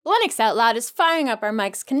Linux Out Loud is firing up our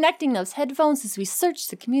mics, connecting those headphones as we search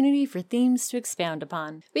the community for themes to expound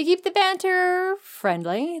upon. We keep the banter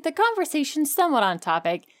friendly, the conversation somewhat on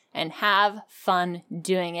topic, and have fun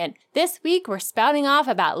doing it. This week, we're spouting off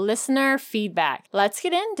about listener feedback. Let's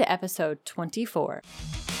get into episode 24.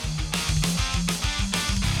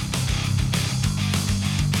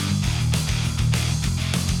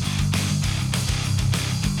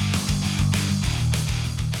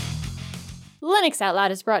 Linux Out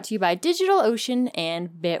Loud is brought to you by DigitalOcean and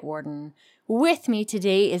Bitwarden. With me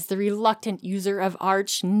today is the reluctant user of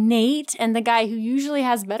Arch, Nate, and the guy who usually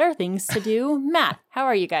has better things to do, Matt. How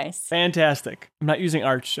are you guys? Fantastic. I'm not using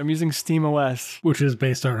Arch. I'm using SteamOS. Which is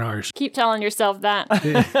based on Arch. Keep telling yourself that.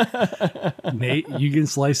 Nate, you can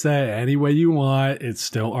slice that any way you want. It's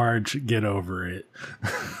still Arch. Get over it.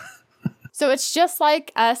 So it's just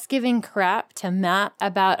like us giving crap to Matt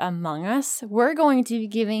about Among Us. We're going to be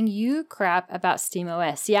giving you crap about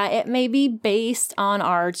SteamOS. Yeah, it may be based on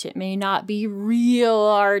Arch. It may not be real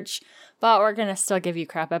Arch, but we're going to still give you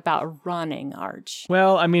crap about running Arch.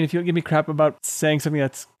 Well, I mean, if you don't give me crap about saying something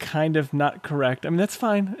that's kind of not correct, I mean, that's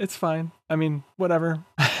fine. It's fine. I mean, whatever.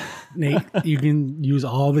 Nate, you can use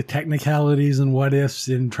all the technicalities and what ifs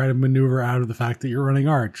and try to maneuver out of the fact that you're running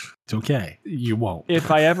Arch. It's okay. You won't. If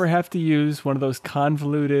I ever have to use one of those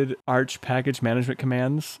convoluted Arch package management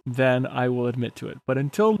commands, then I will admit to it. But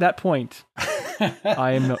until that point,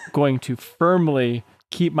 I am going to firmly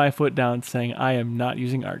keep my foot down saying I am not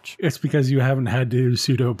using Arch. It's because you haven't had to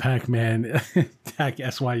sudo pacman tac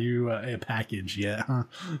SYU a package yet, huh?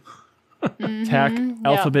 Tac,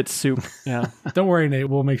 alphabet soup. Yeah. Don't worry, Nate.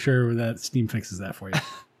 We'll make sure that Steam fixes that for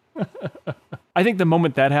you. I think the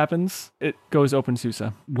moment that happens, it goes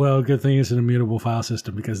OpenSUSE. Well, good thing it's an immutable file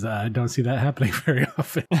system because I don't see that happening very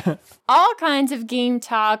often. All kinds of game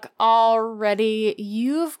talk already.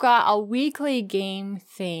 You've got a weekly game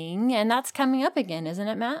thing, and that's coming up again, isn't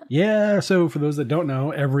it, Matt? Yeah, so for those that don't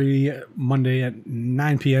know, every Monday at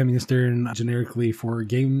 9 p.m. Eastern, generically for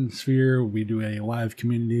GameSphere, we do a live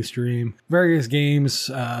community stream. Various games.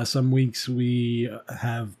 Some weeks we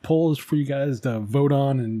have polls for you guys to vote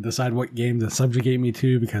on and decide what game to subjugate me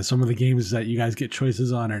to, because some of the games that you guys get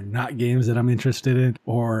choices on are not games that I'm interested in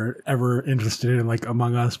or ever interested in, like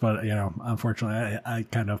Among Us. But, you know, unfortunately, I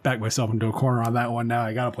kind of backed myself into a corner on that one. Now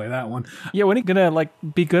I got to play that one. Yeah, when are you going to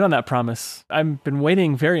be good on that promise? I've been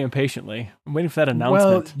waiting very impatiently. I'm waiting for that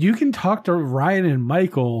announcement. Well, you can talk to Ryan and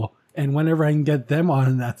Michael, and whenever I can get them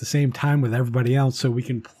on at the same time with everybody else so we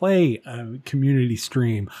can play a community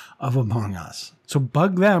stream of Among Us. So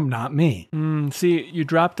bug them, not me. See, you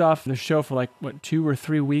dropped off the show for 2 or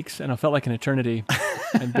 3 weeks, and it felt like an eternity.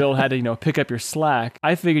 And Bill had to, pick up your slack.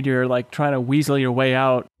 I figured you're trying to weasel your way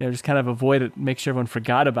out, just kind of avoid it, make sure everyone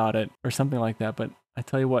forgot about it or something like that. But I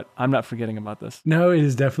tell you what, I'm not forgetting about this. No, it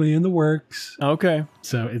is definitely in the works. Okay.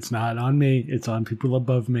 So it's not on me. It's on people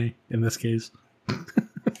above me in this case.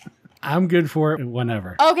 I'm good for it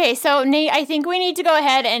whenever. Okay, so Nate, I think we need to go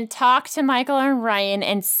ahead and talk to Michael and Ryan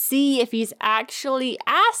and see if he's actually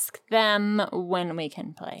asked them when we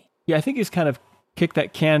can play. Yeah, I think he's kind of kicked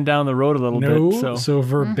that can down the road a little bit. So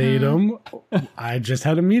verbatim, I just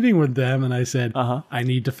had a meeting with them and I said, I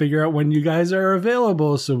need to figure out when you guys are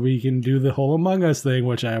available so we can do the whole Among Us thing,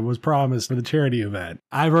 which I was promised for the charity event.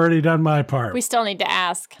 I've already done my part. We still need to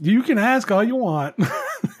ask. You can ask all you want.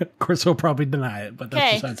 Of course, he'll probably deny it, but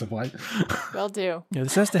that's besides the point. Will do. Yeah,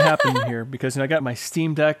 this has to happen here because I got my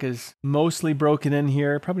Steam Deck is mostly broken in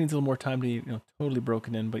here. Probably needs a little more time to totally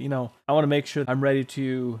broken in, but I want to make sure I'm ready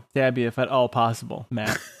to stab you if at all possible,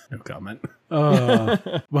 Matt. No comment.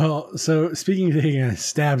 Well, so speaking of taking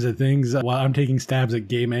stabs at things, while I'm taking stabs at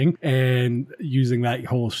gaming and using that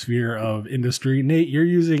whole sphere of industry, Nate, you're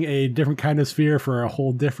using a different kind of sphere for a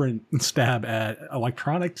whole different stab at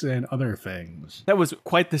electronics and other things. That was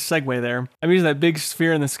quite the segue there. I'm using that big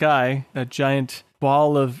sphere in the sky, that giant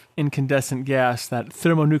ball of incandescent gas, that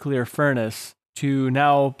thermonuclear furnace, to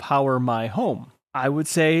now power my home. I would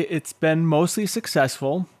say it's been mostly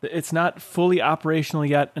successful. It's not fully operational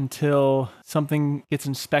yet until something gets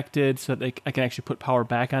inspected so that I can actually put power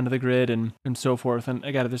back onto the grid and so forth. And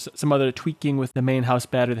there's some other tweaking with the main house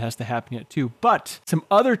battery that has to happen yet too. But some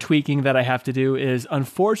other tweaking that I have to do is,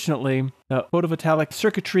 unfortunately, the photovoltaic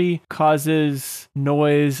circuitry causes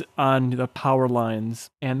noise on the power lines,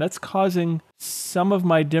 and that's causing some of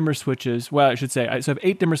my dimmer switches. Well, I should say, so I have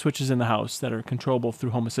 8 dimmer switches in the house that are controllable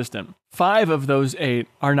through Home Assistant. 5 of those 8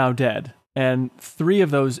 are now dead. And 3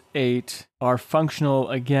 of those 8 are functional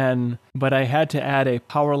again, but I had to add a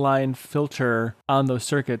power line filter on those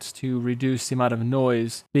circuits to reduce the amount of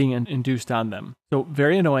noise being induced on them. So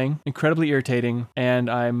very annoying, incredibly irritating, and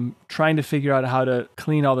I'm trying to figure out how to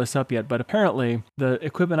clean all this up yet. But apparently the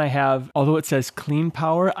equipment I have, although it says clean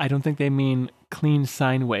power, I don't think they mean clean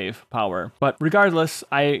sine wave power. But regardless,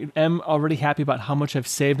 I am already happy about how much I've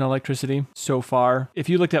saved on electricity so far. If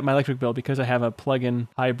you looked at my electric bill, because I have a plug-in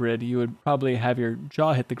hybrid, you would probably have your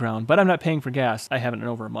jaw hit the ground. But I'm not paying for gas. I haven't in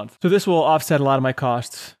over a month. So this will offset a lot of my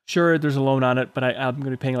costs. Sure, there's a loan on it, but I'm going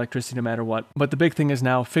to be paying electricity no matter what. But the big thing is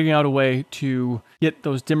now figuring out a way to get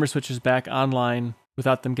those dimmer switches back online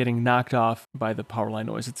without them getting knocked off by the power line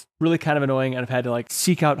noise. It's really kind of annoying, and I've had to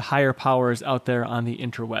seek out higher powers out there on the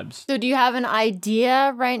interwebs. So do you have an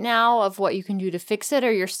idea right now of what you can do to fix it,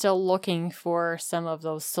 or you're still looking for some of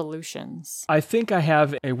those solutions? I think I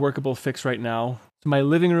have a workable fix right now. So my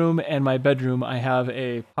living room and my bedroom, I have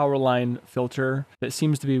a power line filter that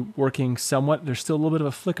seems to be working somewhat. There's still a little bit of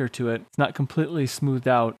a flicker to it. It's not completely smoothed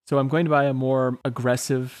out. So I'm going to buy a more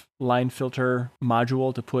aggressive line filter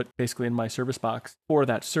module to put basically in my service box for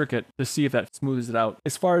that circuit to see if that smooths it out.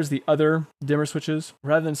 As far as the other dimmer switches,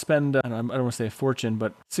 rather than spend, I don't want to say a fortune,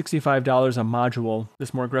 but $65 a module,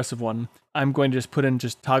 this more aggressive one, I'm going to just put in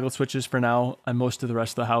just toggle switches for now on most of the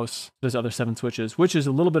rest of the house. There's other 7 switches, which is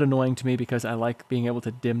a little bit annoying to me because I like being able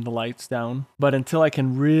to dim the lights down. But until I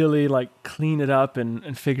can really clean it up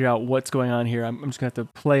and figure out what's going on here, I'm just going to have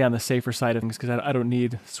to play on the safer side of things because I don't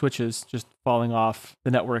need switches just falling off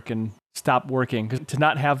the network and stop working. Because to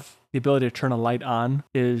not have the ability to turn a light on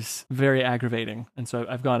is very aggravating. And so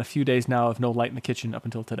I've gone a few days now of no light in the kitchen up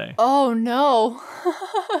until today. Oh, no.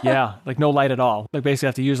 Yeah, no light at all. Basically I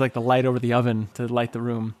have to use the light over the oven to light the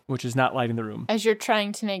room, which is not lighting the room. As you're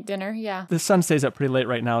trying to make dinner, yeah. The sun stays up pretty late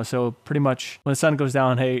right now, so pretty much when the sun goes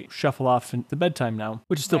down, hey, shuffle off into bedtime now,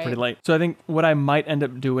 which is still pretty late. So I think what I might end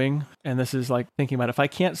up doing, and this is thinking about if I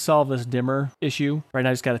can't solve this dimmer issue, right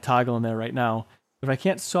now I just got a toggle in there right now. If I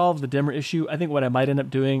can't solve the dimmer issue, I think what I might end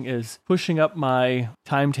up doing is pushing up my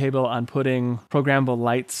timetable on putting programmable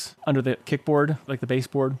lights under the kickboard, the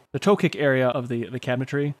baseboard, the toe kick area of the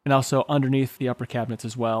cabinetry, and also underneath the upper cabinets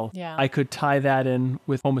as well. Yeah. I could tie that in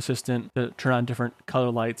with Home Assistant to turn on different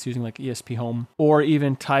color lights using ESP Home, or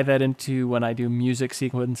even tie that into when I do music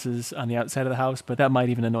sequences on the outside of the house, but that might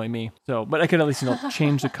even annoy me. But I could at least,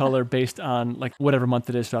 change the color based on whatever month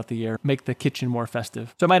it is throughout the year, make the kitchen more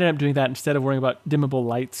festive. So I might end up doing that instead of worrying about dimmable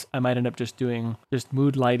lights. I might end up just doing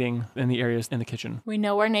mood lighting in the areas in the kitchen. We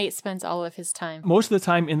know where Nate spends all of his time. Most of the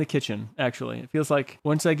time in the kitchen, actually. It feels like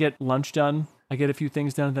once I get lunch done, I get a few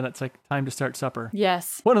things done, then it's time to start supper.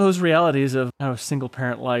 Yes. One of those realities of single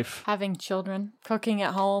parent life. Having children, cooking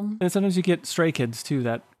at home. And sometimes you get stray kids too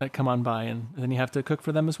that come on by, and then you have to cook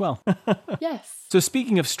for them as well. Yes. So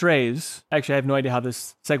speaking of strays, actually I have no idea how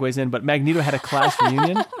this segues in, but Magneto had a class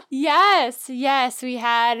reunion. Yes. We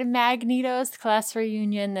had Magneto's class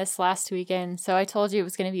reunion this last weekend. So I told you it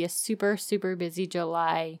was going to be a super, super busy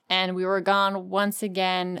July. And we were gone once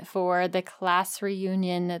again for the class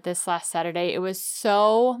reunion this last Saturday. It was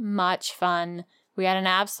so much fun. We had an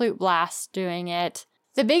absolute blast doing it.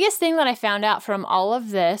 The biggest thing that I found out from all of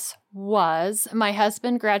this was my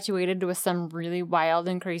husband graduated with some really wild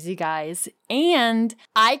and crazy guys, and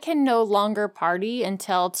I can no longer party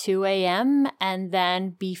until 2 a.m. and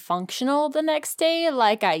then be functional the next day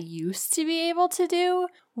like I used to be able to do.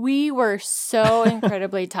 We were so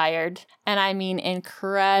incredibly tired, and I mean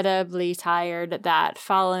incredibly tired, that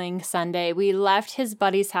following Sunday. We left his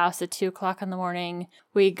buddy's house at 2 o'clock in the morning.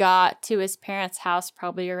 We got to his parents' house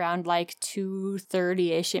probably around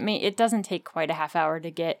 2:30-ish. It doesn't take quite a half hour to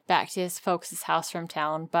get back to his folks' house from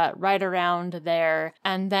town, but right around there.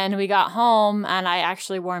 And then we got home, and I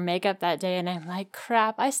actually wore makeup that day, and I'm like,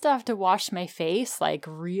 crap, I still have to wash my face?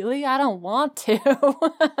 Really? I don't want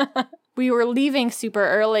to. We were leaving super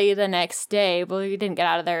early the next day, but we didn't get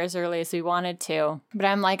out of there as early as we wanted to. But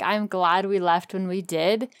I'm glad we left when we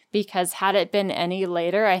did, because had it been any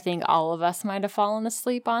later, I think all of us might have fallen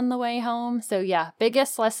asleep on the way home. So yeah,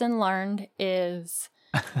 biggest lesson learned is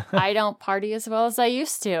I don't party as well as I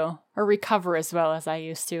used to, or recover as well as I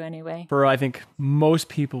used to anyway. For I think most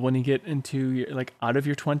people, when you get into your, out of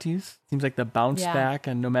your 20s, seems like the bounce back,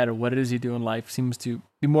 and no matter what it is you do in life, seems to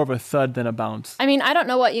be more of a thud than a bounce. I mean, I don't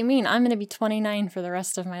know what you mean. I'm going to be 29 for the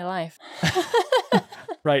rest of my life.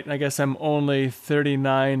 Right. I guess I'm only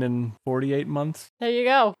 39 and 48 months. There you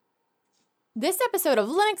go. This episode of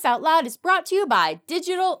Linux Out Loud is brought to you by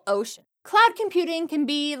DigitalOcean. Cloud computing can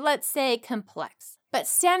be, let's say, complex. But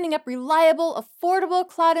standing up reliable, affordable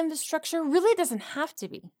cloud infrastructure really doesn't have to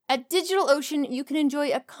be. At DigitalOcean, you can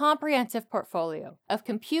enjoy a comprehensive portfolio of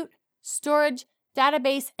compute, storage,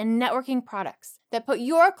 database, and networking products that put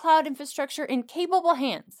your cloud infrastructure in capable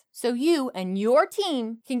hands so you and your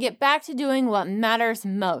team can get back to doing what matters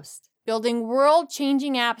most, building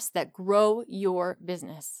world-changing apps that grow your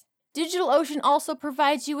business. DigitalOcean also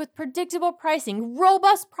provides you with predictable pricing,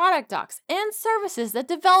 robust product docs, and services that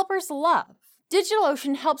developers love.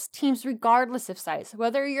 DigitalOcean helps teams regardless of size,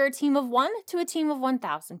 whether you're a team of 1 to a team of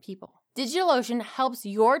 1,000 people. DigitalOcean helps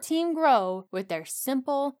your team grow with their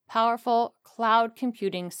simple, powerful cloud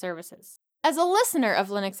computing services. As a listener of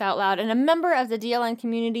Linux Out Loud and a member of the DLN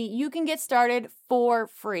community, you can get started for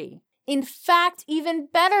free. In fact, even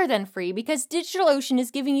better than free, because DigitalOcean is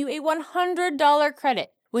giving you a $100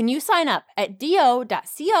 credit when you sign up at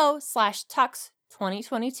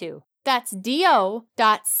do.co/tux2022. That's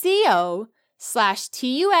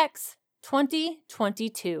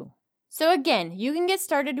do.co/tux2022. So again, you can get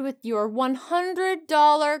started with your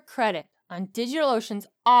 $100 credit on DigitalOcean's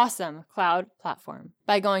awesome cloud platform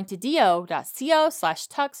by going to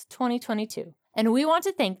do.co/tux2022. And we want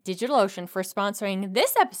to thank DigitalOcean for sponsoring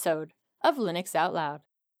this episode of Linux Out Loud.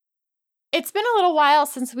 It's been a little while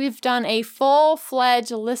since we've done a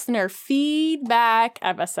full-fledged listener feedback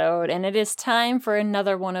episode, and it is time for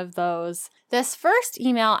another one of those. This first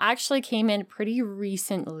email actually came in pretty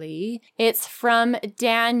recently. It's from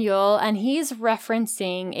Daniel, and he's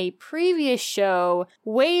referencing a previous show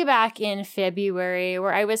way back in February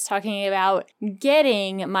where I was talking about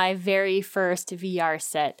getting my very first VR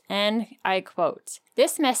set. And I quote,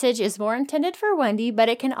 "This message is more intended for Wendy, but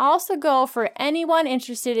it can also go for anyone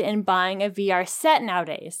interested in buying a VR set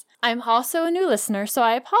nowadays. I'm also a new listener, so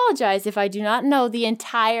I apologize if I do not know the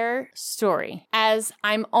entire story, as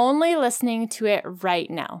I'm only listening to it right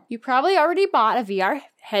now. You probably already bought a VR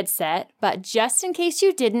headset, but just in case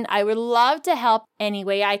you didn't, I would love to help any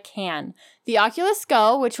way I can. The Oculus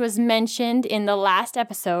Go, which was mentioned in the last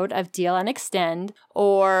episode of DLN Extend,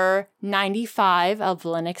 or 95 of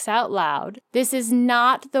Linux Out Loud, this is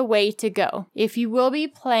not the way to go. If you will be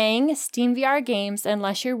playing SteamVR games,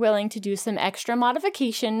 unless you're willing to do some extra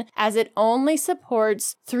modification, as it only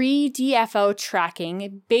supports 3DFO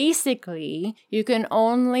tracking, basically, you can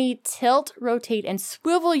only tilt, rotate, and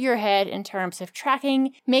swivel your head in terms of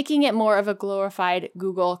tracking, making it more of a glorified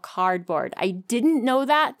Google Cardboard. I didn't know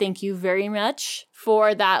that. Thank you very much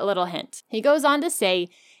for that little hint." He goes on to say,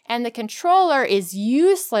 "And the controller is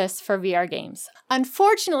useless for VR games.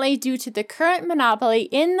 Unfortunately, due to the current monopoly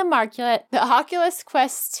in the market, the Oculus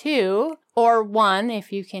Quest 2, or 1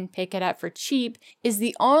 if you can pick it up for cheap, is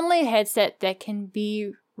the only headset that can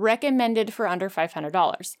be recommended for under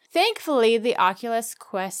 $500. Thankfully, the Oculus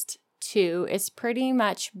Quest 2 is pretty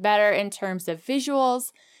much better in terms of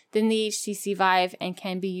visuals than the HTC Vive and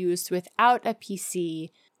can be used without a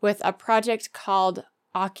PC with a project called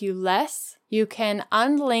Oculus. You can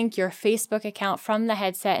unlink your Facebook account from the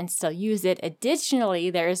headset and still use it. Additionally,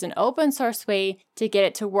 there is an open source way to get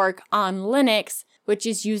it to work on Linux, which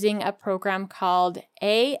is using a program called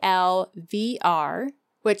ALVR,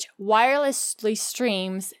 which wirelessly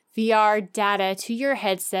streams VR data to your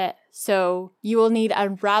headset, so you will need a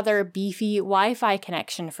rather beefy Wi-Fi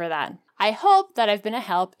connection for that. I hope that I've been a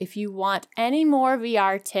help. If you want any more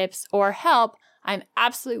VR tips or help, I'm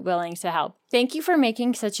absolutely willing to help. Thank you for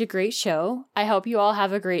making such a great show. I hope you all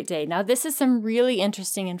have a great day." Now, this is some really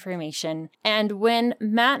interesting information. And when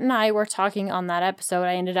Matt and I were talking on that episode,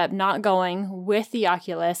 I ended up not going with the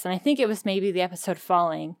Oculus. And I think it was maybe the episode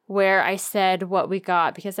following where I said what we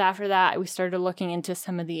got, because after that, we started looking into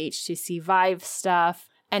some of the HTC Vive stuff.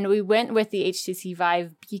 And we went with the HTC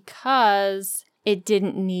Vive because it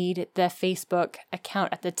didn't need the Facebook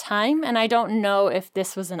account at the time. And I don't know if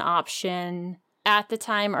this was an option at the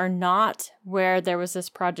time or not, where there was this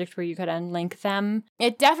project where you could unlink them.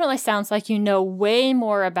 It definitely sounds like you know way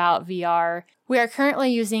more about VR. We are currently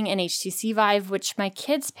using an HTC Vive, which my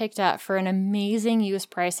kids picked up for an amazing used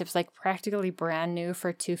price. It was like practically brand new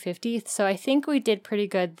for $250. So I think we did pretty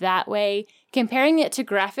good that way. Comparing it to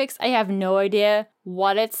graphics, I have no idea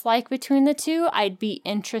what it's like between the two. I'd be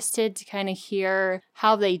interested to kind of hear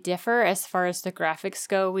how they differ as far as the graphics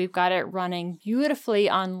go. We've got it running beautifully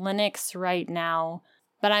on Linux right now,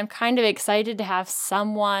 but I'm kind of excited to have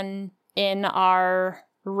someone in our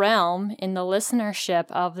realm, in the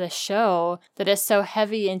listenership of the show, that is so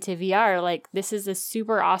heavy into VR. Like, this is a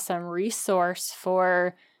super awesome resource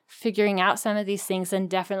for figuring out some of these things, and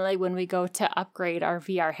definitely when we go to upgrade our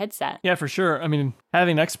VR headset. Yeah, for sure. I mean,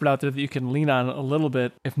 having an expert out there that you can lean on a little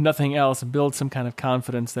bit, if nothing else, build some kind of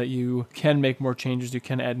confidence that you can make more changes, you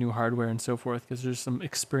can add new hardware and so forth, because there's some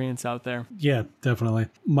experience out there. Yeah, definitely.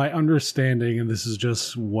 My understanding, and this is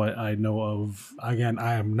just what I know of, again,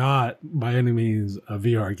 I am not by any means a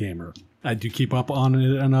VR gamer. I do keep up on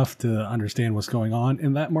it enough to understand what's going on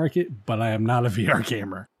in that market, but I am not a VR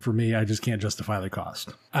gamer. For me, I just can't justify the cost.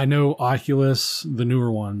 I know Oculus, the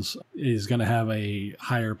newer ones, is going to have a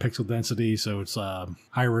higher pixel density, so it's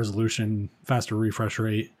higher resolution, faster refresh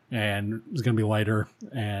rate, and it's going to be lighter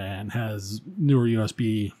and has newer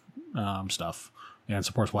USB stuff and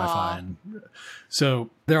supports Wi-Fi. And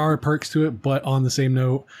so there are perks to it, but on the same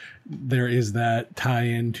note, there is that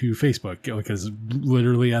tie-in to Facebook, because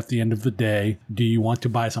literally at the end of the day, do you want to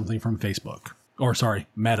buy something from Facebook? Or sorry,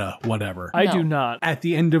 Meta, whatever. I do not. At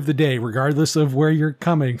the end of the day, regardless of where you're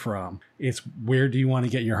coming from, it's where do you want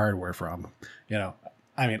to get your hardware from? You know,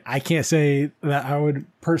 I mean, I can't say that I would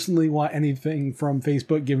personally want anything from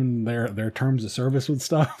Facebook given their terms of service with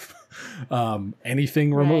stuff.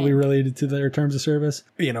 Anything remotely related to their terms of service,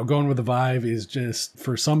 you know, going with the Vive is just,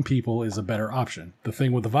 for some people, is a better option. The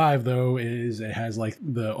thing with the Vive, though, is it has like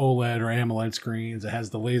the OLED or AMOLED screens. It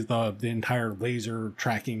has the entire laser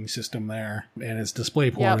tracking system there, and it's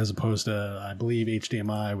DisplayPort as opposed to, I believe,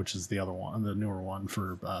 HDMI, which is the other one, the newer one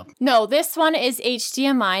for. No, this one is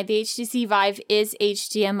HDMI. The HTC Vive is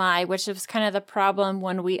HDMI, which was kind of the problem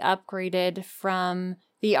when we upgraded from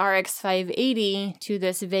the RX 580 to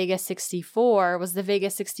this Vega 64. Was the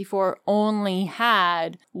Vega 64 only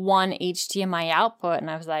had one HDMI output,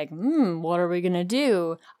 and I was like, what are we gonna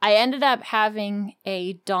do? I ended up having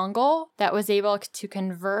a dongle that was able to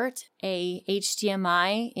convert a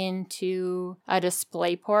HDMI into a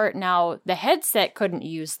DisplayPort. Now, the headset couldn't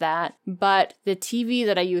use that, but the TV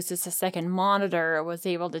that I used as a second monitor was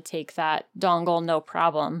able to take that dongle no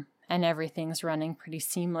problem. And everything's running pretty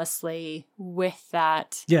seamlessly with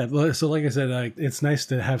that. Yeah, so like I said, it's nice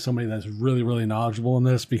to have somebody that's really, really knowledgeable in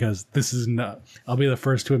this, because this is not, I'll be the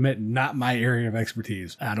first to admit, not my area of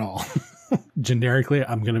expertise at all. Generically,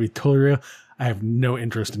 I'm going to be totally real. I have no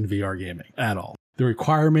interest in VR gaming at all. The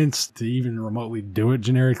requirements to even remotely do it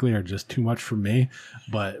generically are just too much for me.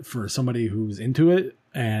 But for somebody who's into it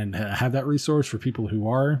and have that resource for people who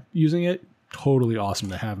are using it, totally awesome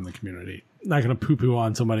to have in the community. Not going to poo-poo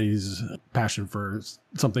on somebody's passion for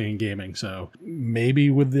something in gaming. So maybe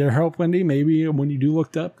with their help, Wendy, maybe when you do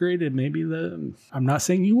look to upgrade it, maybe I'm not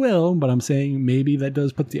saying you will, but I'm saying maybe that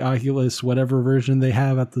does put the Oculus, whatever version they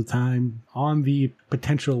have at the time, on the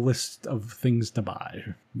potential list of things to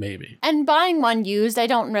buy. Maybe. And buying one used, I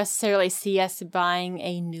don't necessarily see us buying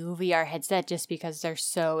a new VR headset just because they're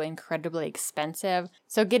so incredibly expensive.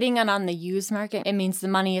 So getting it on the used market, it means the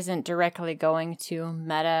money isn't directly going to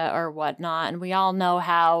Meta or whatnot. And we all know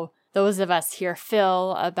how those of us here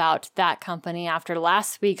feel about that company after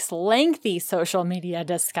last week's lengthy social media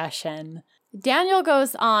discussion. Daniel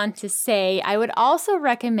goes on to say, I would also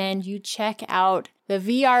recommend you check out the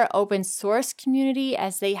VR open source community,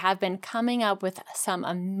 as they have been coming up with some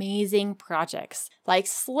amazing projects like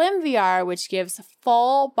Slim VR, which gives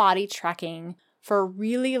full body tracking for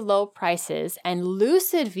really low prices, and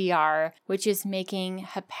Lucid VR, which is making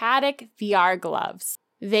hepatic VR gloves.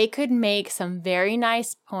 They could make some very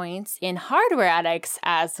nice points in Hardware Addicts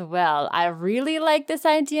as well. I really like this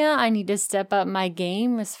idea. I need to step up my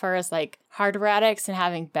game as far as like Hardware Addicts and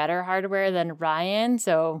having better hardware than Ryan.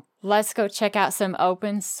 So let's go check out some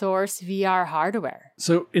open source VR hardware.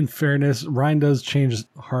 So in fairness, Ryan does change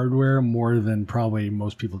hardware more than probably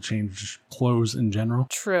most people change clothes in general.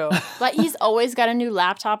 True. But he's always got a new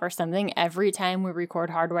laptop or something every time we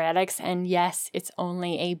record Hardware Addicts. And yes, it's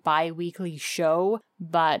only a bi-weekly show,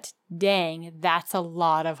 but dang, that's a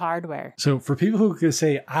lot of hardware. So for people who could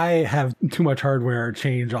say, I have too much hardware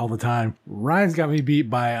change all the time, Ryan's got me beat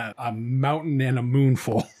by a mountain and a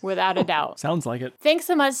moonful. Without a doubt. Sounds like it. Thanks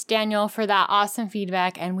so much, Daniel, for that awesome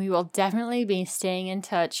feedback. And we will definitely be staying in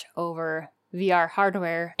touch over VR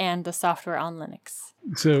hardware and the software on Linux.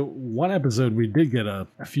 So one episode we did get a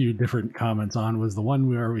few different comments on was the one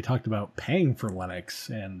where we talked about paying for Linux.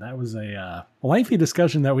 And that was a lengthy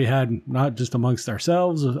discussion that we had, not just amongst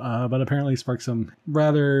ourselves, but apparently sparked some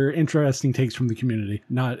rather interesting takes from the community.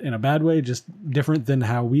 Not in a bad way, just different than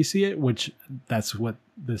how we see it, which that's what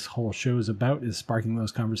this whole show is about, is sparking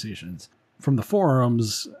those conversations. From the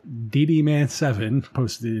forums, DDman7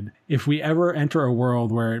 posted if we ever enter a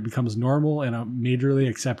world where it becomes normal and majorly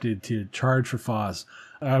accepted to charge for FOSS,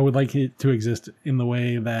 I would like it to exist in the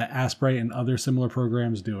way that Asprite and other similar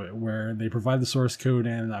programs do it, where they provide the source code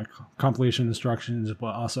and compilation instructions,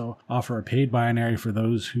 but also offer a paid binary for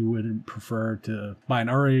those who would prefer to buy an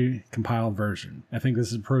already compiled version. I think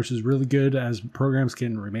this approach is really good, as programs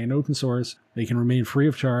can remain open source. They can remain free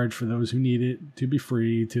of charge for those who need it to be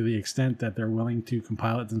free to the extent that they're willing to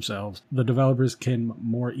compile it themselves. The developers can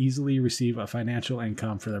more easily receive a financial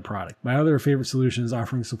income for their product. My other favorite solution is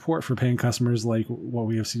offering support for paying customers, like what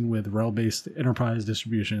we have seen with RHEL-based enterprise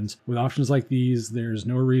distributions. With options like these, there's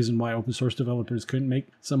no reason why open source developers couldn't make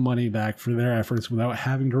some money back for their efforts without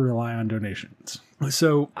having to rely on donations.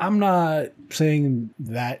 So I'm not saying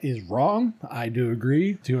that is wrong. I do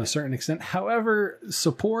agree to a certain extent. However,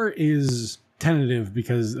 support is tentative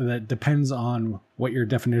because that depends on what your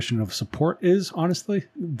definition of support is, honestly.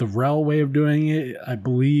 The RHEL way of doing it, I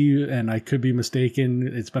believe, and I could be mistaken,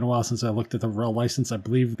 it's been a while since I looked at the RHEL license. I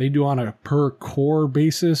believe they do on a per core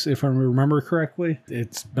basis, if I remember correctly.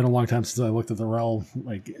 It's been a long time since I looked at the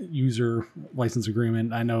RHEL user license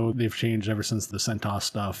agreement. I know they've changed ever since the CentOS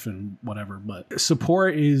stuff and whatever, but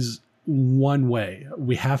support is one way.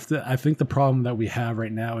 I think the problem that we have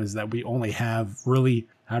right now is that we only have really,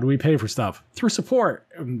 how do we pay for stuff? Through support.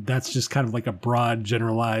 And that's just kind of like a broad,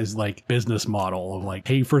 generalized business model of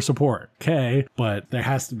pay for support. Okay, but there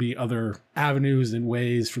has to be other avenues and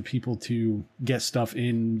ways for people to get stuff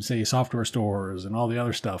in, say, software stores and all the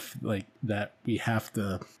other stuff that we have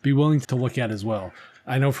to be willing to look at as well.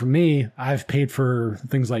 I know for me, I've paid for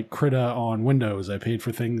things like Krita on Windows. I paid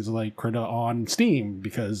for things like Krita on Steam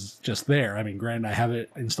because just there. I mean, granted, I have it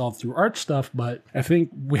installed through Arch stuff, but I think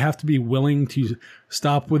we have to be willing to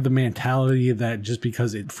stop with the mentality that just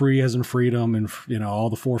because it's free as in freedom and, all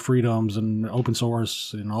the 4 freedoms and open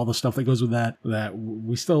source and all the stuff that goes with that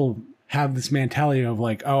we still have this mentality of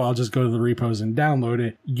I'll just go to the repos and download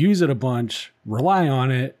it, use it a bunch, rely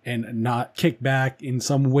on it, and not kick back in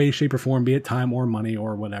some way, shape, or form, be it time or money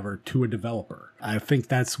or whatever, to a developer. I think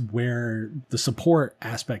that's where the support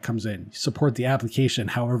aspect comes in. Support the application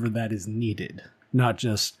however that is needed, not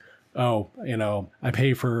just, I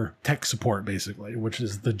pay for tech support, basically, which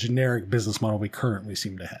is the generic business model we currently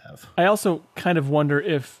seem to have. I also kind of wonder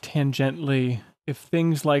if tangentially, if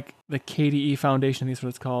things like the KDE Foundation, I think that's what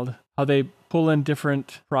it's called, how they pull in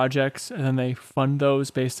different projects and then they fund those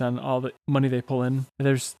based on all the money they pull in.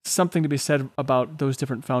 There's something to be said about those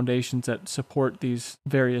different foundations that support these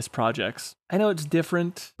various projects. I know it's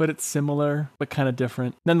different, but it's similar, but kind of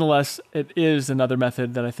different. Nonetheless, it is another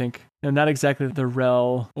method that I think, not exactly the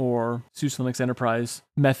RHEL or SUSE Linux Enterprise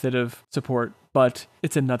method of support, but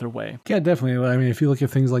it's another way. Yeah, definitely. I mean, if you look at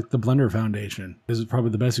things like the Blender Foundation, this is probably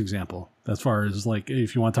the best example as far as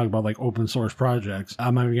if you want to talk about open source projects.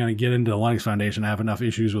 I'm not even going to get into the Linux Foundation. I have enough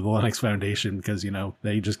issues with the Linux Foundation because,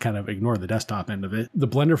 they just kind of ignore the desktop end of it. The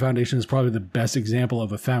Blender Foundation is probably the best example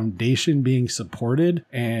of a foundation being supported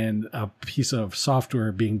and a piece of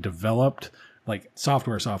software being developed.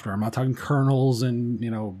 Software. I'm not talking kernels and,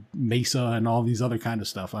 Mesa and all these other kind of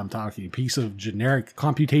stuff. I'm talking a piece of generic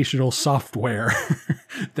computational software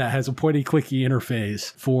that has a pointy-clicky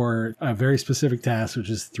interface for a very specific task, which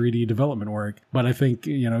is 3D development work. But I think,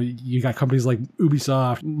 you got companies like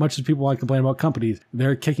Ubisoft, much as people like to complain about companies,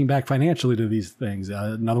 they're kicking back financially to these things.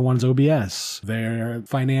 Another one's OBS. They're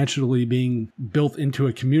financially being built into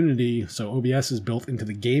a community. So OBS is built into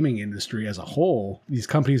the gaming industry as a whole. These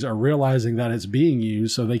companies are realizing that it's being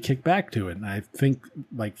used, so they kick back to it. And I think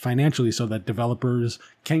financially, so that developers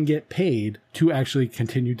can get paid to actually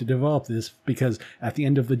continue to develop this, because at the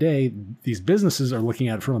end of the day, these businesses are looking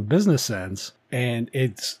at it from a business sense, and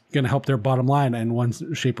it's going to help their bottom line in one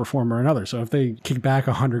shape or form or another. So if they kick back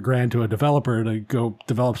 $100,000 to a developer to go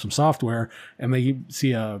develop some software and they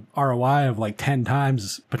see a ROI of 10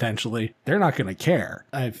 times potentially, they're not going to care.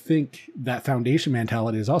 I think that foundation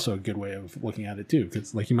mentality is also a good way of looking at it too,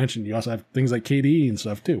 because like you mentioned, you also have things like KDE and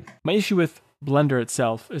stuff too. My issue with Blender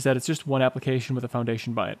itself is that it's just one application with a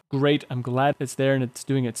foundation by it. Great, I'm glad it's there and it's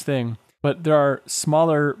doing its thing, but there are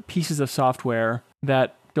smaller pieces of software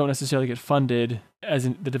that don't necessarily get funded as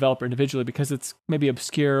the developer individually because it's maybe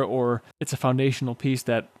obscure or it's a foundational piece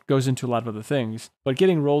that goes into a lot of other things. But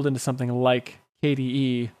getting rolled into something like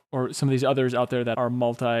KDE or some of these others out there that are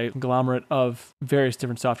multi-conglomerate of various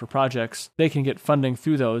different software projects, they can get funding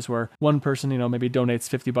through those where one person, maybe donates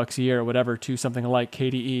 $50 a year or whatever to something like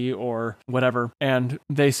KDE or whatever, and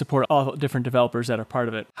they support all different developers that are part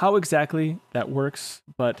of it. How exactly that works,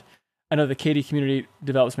 but I know the KDE community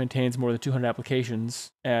develops, maintains more than 200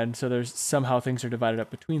 applications, and so there's somehow things are divided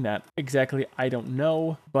up between that. Exactly, I don't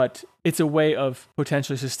know, but it's a way of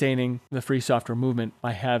potentially sustaining the free software movement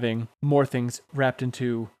by having more things wrapped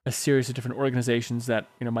into a series of different organizations that,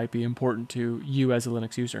 might be important to you as a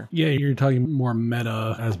Linux user. Yeah, you're talking more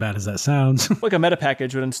meta, as bad as that sounds. Like a meta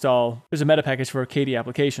package would install, there's a meta package for KDE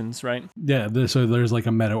applications, right? Yeah, so there's like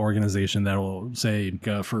a meta organization that will say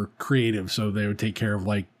for creative, so they would take care of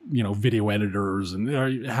like, video editors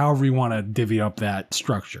and however you want to divvy up that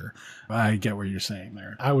structure. I get what you're saying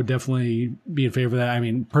there. I would definitely be in favor of that. I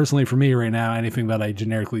mean, personally for me right now, anything that I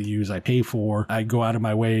generically use, I pay for. I go out of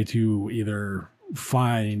my way to either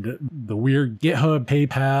find the weird GitHub,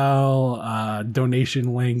 PayPal,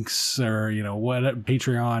 donation links, or what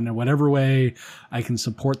Patreon, in whatever way I can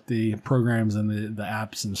support the programs and the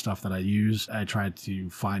apps and stuff that I use. I try to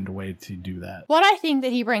find a way to do that. What I think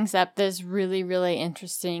that he brings up that's really, really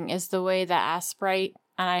interesting is the way that Asprite,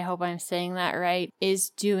 and I hope I'm saying that right,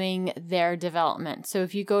 is doing their development. So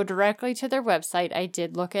if you go directly to their website, I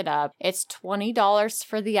did look it up, it's $20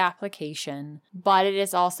 for the application, but it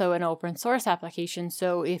is also an open source application.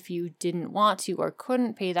 So if you didn't want to or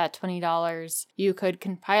couldn't pay that $20, you could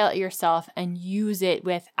compile it yourself and use it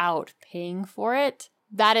without paying for it.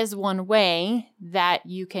 That is one way that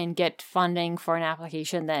you can get funding for an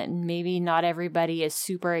application that maybe not everybody is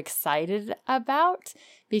super excited about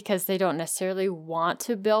because they don't necessarily want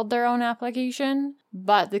to build their own application,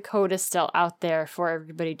 but the code is still out there for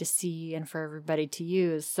everybody to see and for everybody to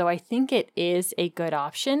use. So I think it is a good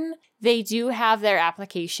option. They do have their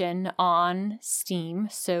application on Steam,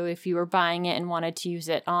 so if you were buying it and wanted to use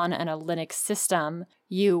it on a Linux system,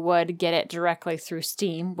 you would get it directly through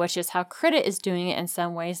Steam, which is how Credit is doing it in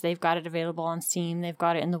some ways. They've got it available on Steam, they've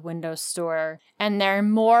got it in the Windows Store, and there are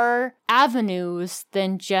more avenues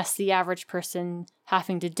than just the average person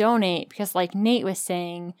having to donate, because like Nate was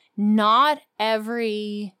saying, not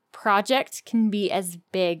every project can be as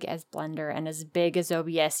big as Blender and as big as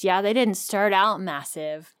OBS. Yeah, they didn't start out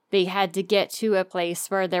massive. They had to get to a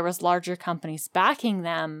place where there was larger companies backing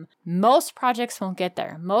them. Most projects won't get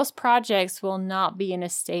there. Most projects will not be in a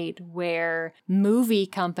state where movie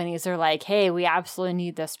companies are like, hey, we absolutely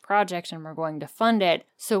need this project and we're going to fund it.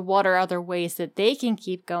 So what are other ways that they can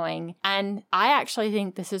keep going? And I actually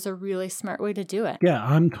think this is a really smart way to do it. Yeah,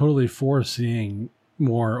 I'm totally for seeing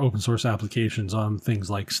more open source applications on things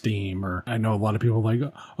like Steam, or I know a lot of people like,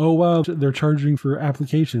 oh, well, they're charging for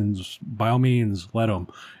applications. By all means, let them.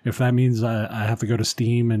 If that means I have to go to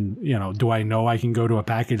Steam and, do I know I can go to a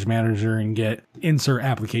package manager and get insert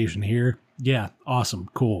application here? Yeah, awesome,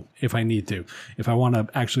 cool, if I need to. If I want to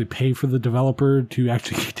actually pay for the developer to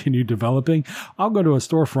actually continue developing, I'll go to a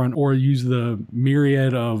storefront or use the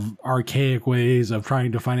myriad of archaic ways of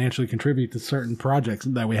trying to financially contribute to certain projects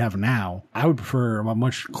that we have now. I would prefer a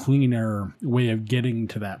much cleaner way of getting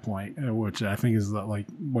to that point, which I think is like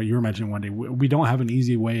what you were mentioning, Wendy. We don't have an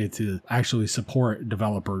easy way to actually support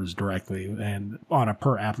developers directly and on a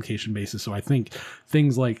per application basis. So I think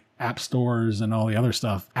things like app stores and all the other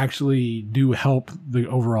stuff actually do help the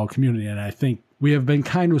overall community. And I think we have been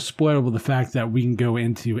kind of spoiled with the fact that we can go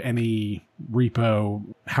into any repo,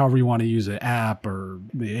 however you want to use it, app or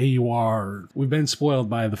the AUR. We've been spoiled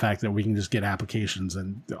by the fact that we can just get applications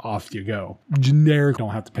and off you go. Generic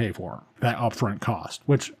don't have to pay for that upfront cost,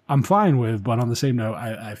 which I'm fine with. But on the same note,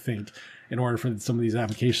 I think in order for some of these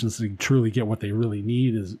applications to truly get what they really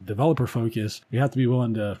need is developer focus, you have to be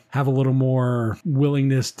willing to have a little more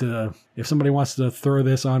willingness to, if somebody wants to throw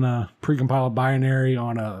this on a precompiled binary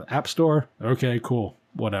on a app store, okay, cool.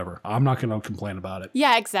 Whatever. I'm not going to complain about it.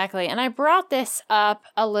 Yeah, exactly. And I brought this up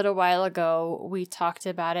a little while ago. We talked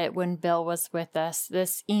about it when Bill was with us.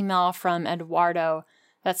 This email from Eduardo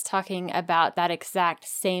that's talking about that exact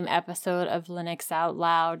same episode of Linux Out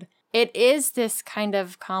Loud. It is this kind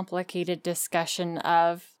of complicated discussion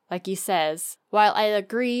of, like he says, while I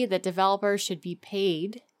agree that developers should be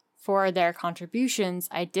paid for their contributions,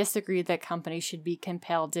 I disagree that companies should be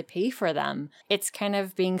compelled to pay for them. It's kind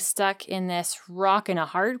of being stuck in this rock and a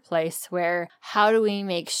hard place where how do we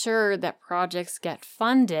make sure that projects get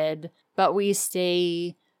funded, but we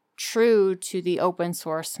stay true to the open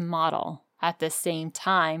source model at the same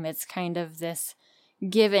time? It's kind of this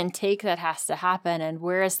give and take that has to happen, and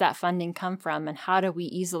where does that funding come from, and how do we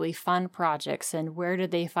easily fund projects, and where do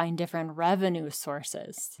they find different revenue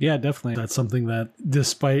sources? Yeah, definitely. That's something that,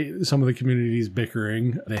 despite some of the communities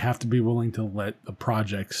bickering, they have to be willing to let the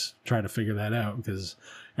projects try to figure that out, because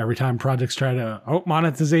every time projects try to,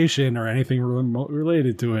 monetization or anything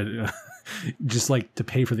related to it, just like to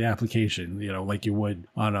pay for the application, like you would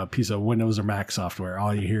on a piece of Windows or Mac software.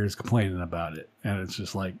 All you hear is complaining about it. And it's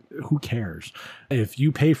just like, who cares? If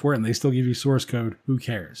you pay for it and they still give you source code, who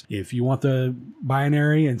cares? If you want the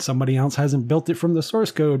binary and somebody else hasn't built it from the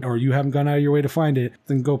source code, or you haven't gone out of your way to find it,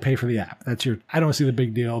 then go pay for the app. I don't see the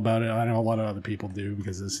big deal about it. I know a lot of other people do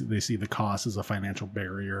because they see the cost as a financial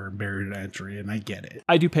barrier to entry, and I get it.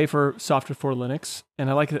 I do pay for software for Linux, and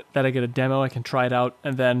I like that I get a demo. I can try it out,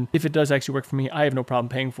 and then if it does actually work for me, I have no problem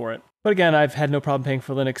paying for it. But again, I've had no problem paying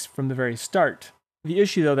for Linux from the very start. The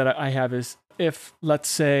issue, though, that I have is if, let's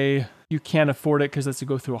say, you can't afford it because let's say you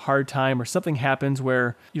go through a hard time or something happens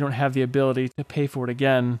where you don't have the ability to pay for it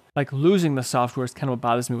again, like losing the software is kind of what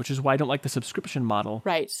bothers me, which is why I don't like the subscription model.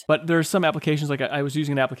 Right. But there's some applications, like I was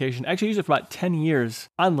using an application, actually I used it for about 10 years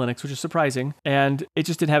on Linux, which is surprising, and it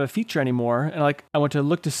just didn't have a feature anymore. And I went to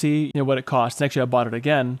look to see what it costs, and actually I bought it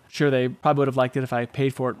again. Sure, they probably would have liked it if I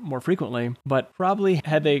paid for it more frequently, but probably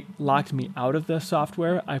had they locked me out of the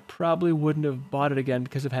software, I probably wouldn't have bought it again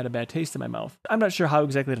because I've had a bad taste in my mouth. I'm not sure how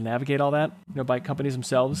exactly to navigate all that, by companies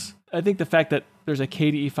themselves. I think the fact that there's a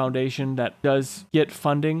KDE Foundation that does get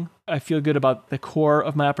funding, I feel good about the core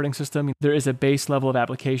of my operating system. There is a base level of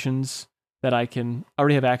applications that I can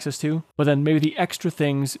already have access to, but then maybe the extra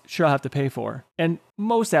things, sure, I'll have to pay for. And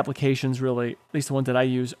most applications really, at least the ones that I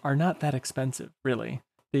use, are not that expensive, really.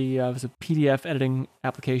 It was a PDF editing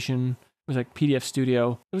application. It was like PDF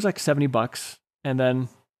Studio. It was like $70. And then,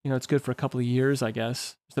 it's good for a couple of years, I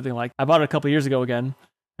guess. Something like, I bought it a couple of years ago again.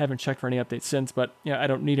 I haven't checked for any updates since, but I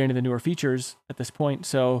don't need any of the newer features at this point.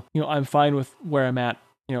 So, I'm fine with where I'm at.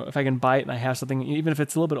 If I can buy it and I have something, even if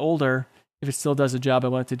it's a little bit older, if it still does the job I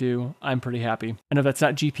want it to do, I'm pretty happy. I know that's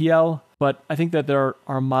not GPL, but I think that there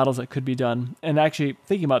are models that could be done. And actually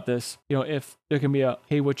thinking about this, if there can be a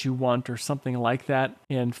pay what you want or something like that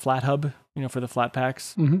in FlatHub, for the flat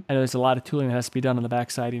packs. Mm-hmm. And there's a lot of tooling that has to be done on the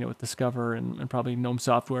backside, with Discover and probably GNOME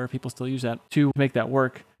software. People still use that to make that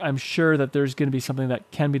work. I'm sure that there's going to be something that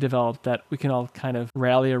can be developed that we can all kind of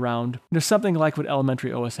rally around. There's something like what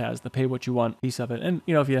Elementary OS has, the pay what you want piece of it. And,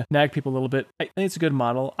 if you nag people a little bit, I think it's a good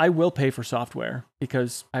model. I will pay for software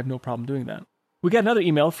because I have no problem doing that. We got another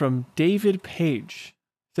email from David Page.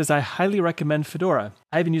 It says, I highly recommend Fedora.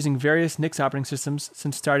 I've been using various Nix operating systems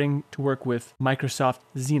since starting to work with Microsoft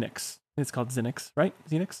Xenix. It's called Xenix, right?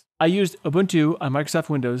 Xenix. I used Ubuntu on Microsoft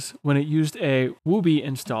Windows when it used a Woobi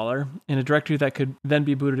installer in a directory that could then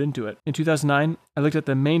be booted into it. In 2009, I looked at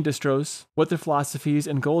the main distros, what their philosophies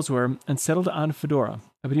and goals were, and settled on Fedora.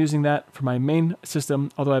 I've been using that for my main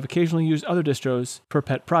system, although I've occasionally used other distros for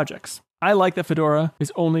pet projects. I like that Fedora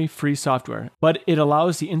is only free software, but it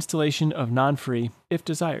allows the installation of non-free if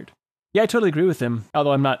desired. Yeah, I totally agree with him,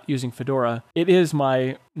 although I'm not using Fedora. It is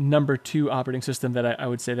my number 2 operating system that I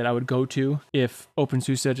would say that I would go to if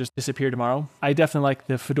OpenSUSE just disappeared tomorrow. I definitely like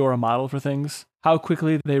the Fedora model for things. How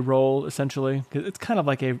quickly they roll, essentially. It's kind of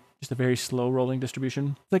like just a very slow rolling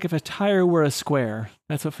distribution. It's like if a tire were a square.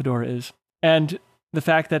 That's what Fedora is. And the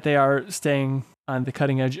fact that they are staying on the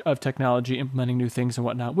cutting edge of technology, implementing new things and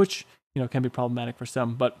whatnot, which can be problematic for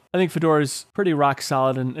some. But I think Fedora is pretty rock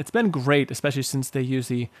solid, and it's been great, especially since they use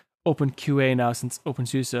the OpenQA now, since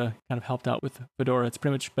OpenSUSE kind of helped out with Fedora. It's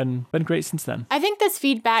pretty much been great since then. I think this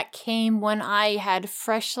feedback came when I had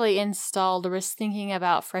freshly installed or was thinking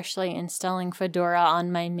about freshly installing Fedora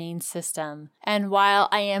on my main system. And while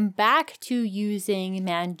I am back to using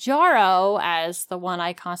Manjaro as the one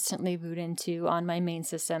I constantly boot into on my main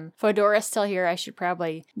system, Fedora's still here. I should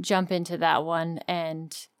probably jump into that one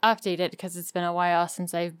and update it because it's been a while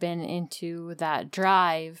since I've been into that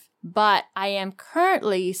drive. But I am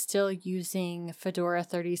currently still using Fedora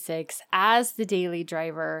 36 as the daily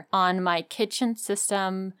driver on my kitchen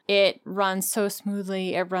system. It runs so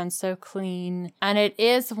smoothly, it runs so clean, and it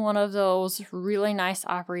is one of those really nice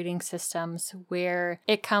operating systems where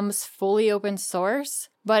it comes fully open source,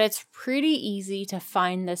 but it's pretty easy to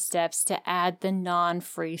find the steps to add the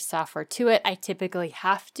non-free software to it. I typically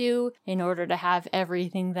have to in order to have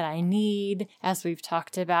everything that I need. As we've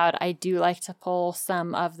talked about, I do like to pull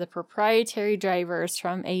some of the proprietary drivers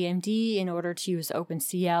from AMD in order to use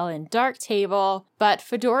OpenCL and Darktable, but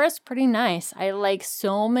Fedora's pretty nice. I like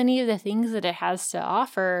so many of the things that it has to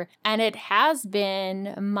offer, and it has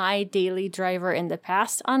been my daily driver in the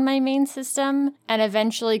past on my main system, and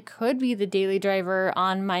eventually could be the daily driver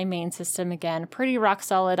on my main system again. Pretty rock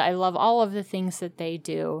solid. I love all of the things that they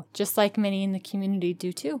do, just like many in the community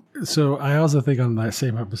do too. So I also think on that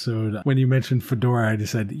same episode, when you mentioned Fedora, I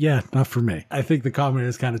just said, yeah, not for me. I think the comment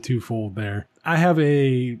is kind of twofold there. I have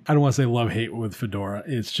I don't want to say love-hate with Fedora.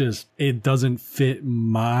 It's just, it doesn't fit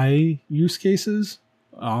my use cases.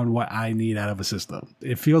 on what I need out of a system.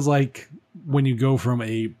 It feels like when you go from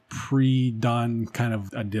a pre-done kind of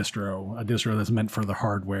a distro that's meant for the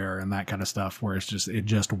hardware and that kind of stuff, where it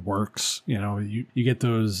just works. You get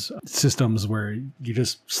those systems where you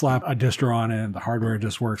just slap a distro on it and the hardware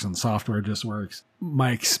just works and the software just works.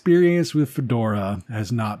 My experience with Fedora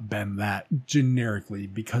has not been that generically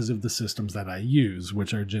because of the systems that I use,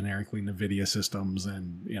 which are generically NVIDIA systems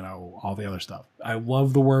and, all the other stuff. I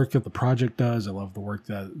love the work that the project does. I love the work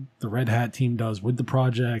that the Red Hat team does with the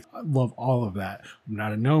project. I love all of that. I'm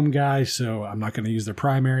not a GNOME guy, so I'm not going to use their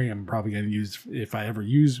primary. I'm probably going to use, if I ever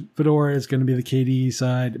use Fedora, it's going to be the KDE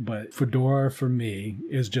side. But Fedora for me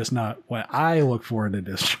is just not what I look for in a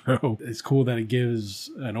distro. It's cool that it gives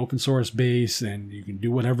an open source base and you can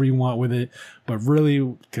do whatever you want with it. But really,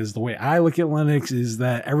 because the way I look at Linux is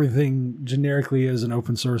that everything generically is an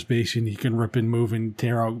open source base and you can rip and move and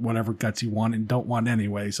tear out whatever guts you want and don't want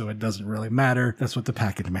anyway. So it doesn't really matter. That's what the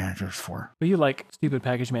package manager is for. But you like stupid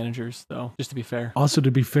package managers, though, just to be fair. Also,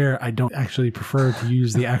 to be fair, I don't actually prefer to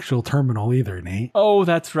use the actual terminal either, Nate. Oh,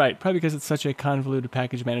 that's right. Probably because it's such a convoluted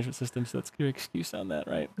package management system, so that's your excuse on that,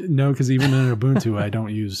 right? No, because even in Ubuntu, I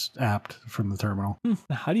don't use apt from the terminal.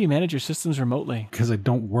 How do you manage your systems remotely? Because I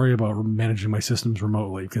don't worry about managing my systems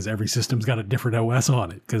remotely, because every system's got a different OS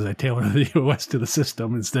on it, because I tailor the OS to the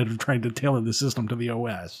system instead of trying to tailor the system to the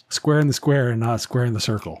OS. Square in the square and not square in the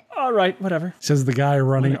circle. All right, whatever. Says the guy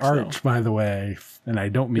running Linux, Arch, by the way. And I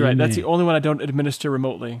don't mean You're right. me. That's the only one I don't administer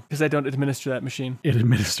remotely, because I don't administer that machine. It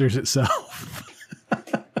administers itself.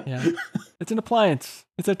 Yeah. It's an appliance.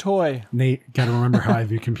 It's a toy. Nate, got to remember how I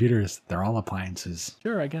view computers. They're all appliances.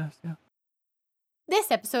 Sure, I guess. Yeah.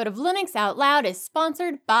 This episode of Linux Out Loud is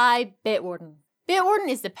sponsored by Bitwarden. Bitwarden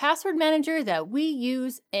is the password manager that we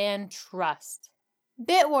use and trust.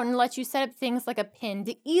 Bitwarden lets you set up things like a PIN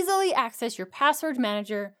to easily access your password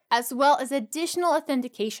manager, as well as additional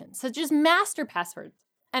authentication, such as master passwords,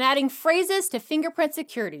 and adding phrases to fingerprint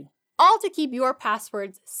security, all to keep your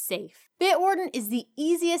passwords safe. Bitwarden is the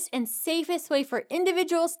easiest and safest way for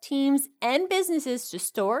individuals, teams, and businesses to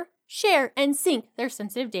store, share, and sync their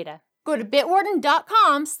sensitive data. Go to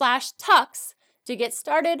bitwarden.com/tux to get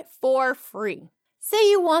started for free. Say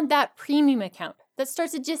you want that premium account that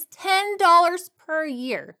starts at just $10 per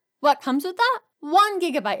year. What comes with that? 1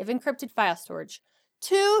 gigabyte of encrypted file storage,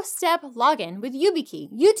 2-step login with YubiKey,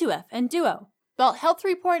 U2F, and Duo, built health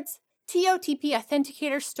reports, TOTP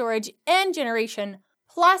authenticator storage and generation,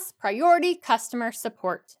 plus priority customer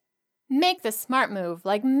support. Make the smart move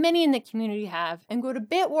like many in the community have and go to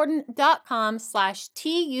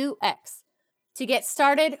bitwarden.com/TUX to get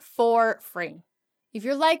started for free. If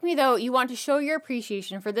you're like me though, you want to show your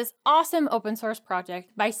appreciation for this awesome open source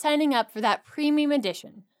project by signing up for that premium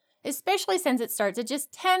edition, especially since it starts at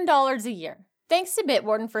just $10 a year. Thanks to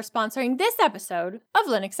Bitwarden for sponsoring this episode of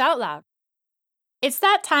Linux Out Loud. It's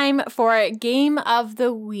that time for Game of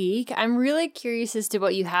the Week. I'm really curious as to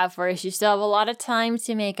what you have for us. You still have a lot of time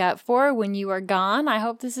to make up for when you are gone. I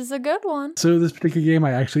hope this is a good one. So this particular game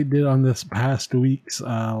I actually did on this past week's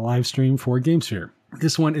live stream for GameSphere.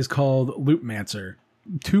 This one is called Loopmancer.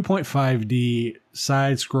 2.5D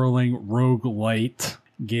side-scrolling roguelite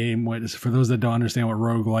game. For those that don't understand what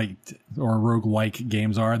roguelite or roguelike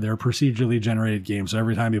games are, they're procedurally generated games. So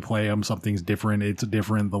every time you play them, something's different. It's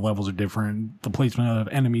different. The levels are different. The placement of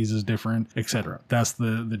enemies is different, etc. That's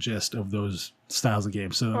the gist of those styles of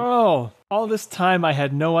games. So, all this time I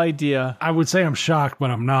had no idea. I would say I'm shocked,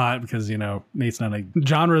 but I'm not, because, Nate's not a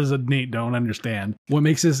genres that Nate don't understand. What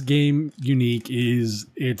makes this game unique is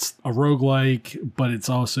it's a roguelike, but it's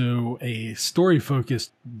also a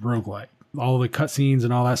story-focused roguelike. All the cutscenes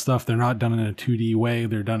and all that stuff, they're not done in a 2D way.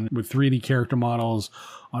 They're done with 3D character models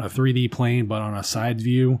on a 3D plane, but on a side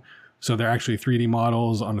view. So they're actually 3D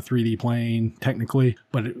models on a 3D plane, technically,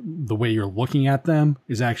 but the way you're looking at them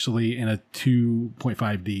is actually in a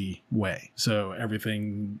 2.5D way. So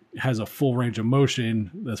everything has a full range of motion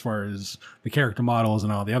as far as the character models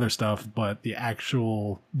and all the other stuff, but the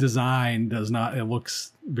actual design does not. It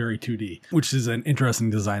looks very 2D, which is an interesting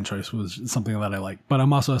design choice, was something that I like. But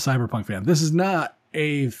I'm also a Cyberpunk fan. This is not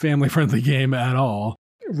a family-friendly game at all.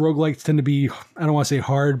 Roguelikes tend to be, I don't want to say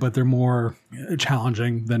hard, but they're more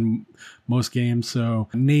challenging than most games. So,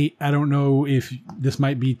 Nate, I don't know if this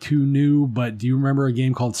might be too new, but do you remember a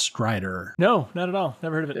game called Strider? No, not at all.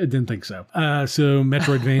 Never heard of it. I didn't think so. So,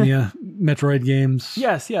 Metroidvania, Metroid games.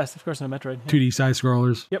 Yes, of course, no Metroid. Yeah. 2D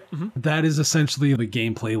side-scrollers. Yep. Mm-hmm. That is essentially the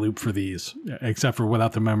gameplay loop for these, except for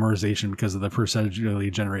without the memorization because of the procedurally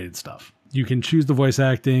generated stuff. You can choose the voice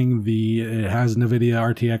acting. It has NVIDIA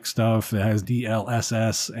RTX stuff. It has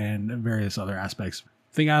DLSS and various other aspects.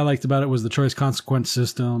 Thing I liked about it was the choice consequence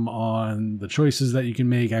system on the choices that you can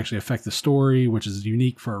make actually affect the story, which is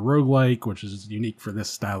unique for a roguelike, which is unique for this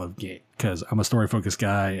style of game. Because I'm a story-focused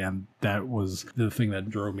guy, and that was the thing that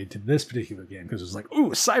drove me to this particular game. Because it was like, ooh,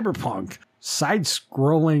 Cyberpunk,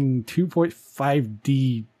 side-scrolling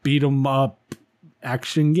 2.5D beat-em-up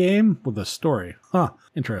action game with a story.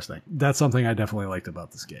 Interesting. That's something I definitely liked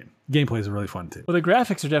about this game. Gameplay is really fun too. Well, the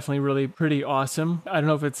graphics are definitely really pretty awesome. I don't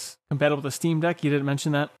know if it's compatible with the Steam Deck. You didn't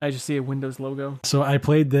mention that. I just see a Windows logo. So I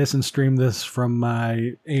played this and streamed this from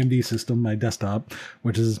my AMD system, my desktop,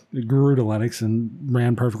 which is Garuda Linux, and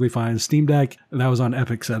ran perfectly fine. Steam Deck, that was on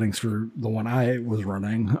Epic settings for the one I was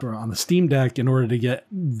running. On the Steam Deck, in order to get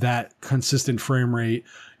that consistent frame rate,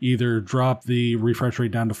 either drop the refresh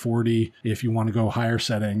rate down to 40 if you want to go higher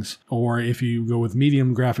settings, or if you go with medium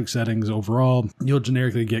graphic settings overall, you'll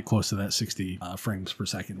generically get close to that 60 frames per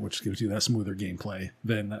second, which gives you that smoother gameplay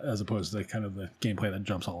than as opposed to kind of the gameplay that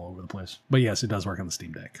jumps all over the place. But yes, it does work on the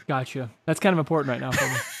Steam Deck. Gotcha. That's kind of important right now for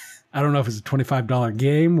me. I don't know if it's a $25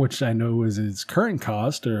 game, which I know is its current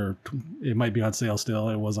cost, or it might be on sale still.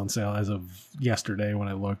 It was on sale as of yesterday when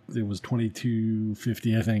I looked. It was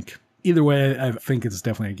 $22.50, I think. Either way, I think it's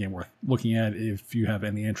definitely a game worth looking at if you have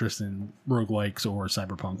any interest in roguelikes or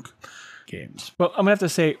cyberpunk games. Well, I'm going to have to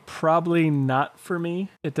say probably not for me.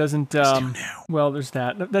 It doesn't... well, there's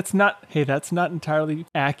that. That's not entirely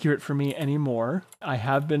accurate for me anymore. I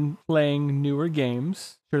have been playing newer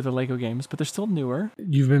games. Sure, the Lego games, but they're still newer.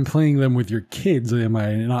 You've been playing them with your kids, am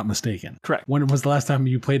I not mistaken? Correct. When was the last time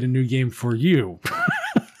you played a new game for you?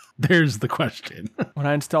 There's the question. When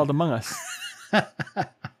I installed Among Us.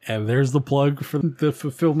 And there's the plug for the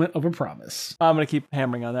fulfillment of a promise. I'm going to keep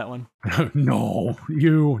hammering on that one. No,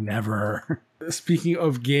 you never. Speaking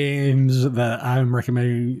of games that I'm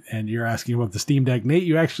recommending, and you're asking about the Steam Deck, Nate,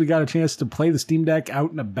 you actually got a chance to play the Steam Deck out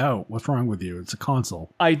and about. What's wrong with you? It's a console.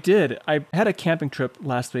 I did. I had a camping trip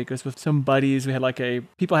last week. It was with some buddies. We had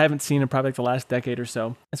people I haven't seen in probably the last decade or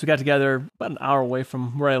so. And so we got together about an hour away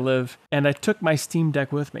from where I live, and I took my Steam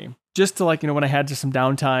Deck with me. Just to when I had just some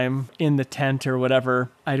downtime in the tent or whatever,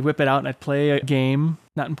 I'd whip it out and I'd play a game,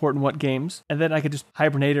 not important what games, and then I could just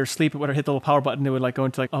hibernate or sleep. When I hit the little power button, it would go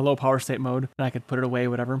into a low power state mode, and I could put it away,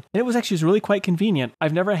 whatever. And it was actually really quite convenient.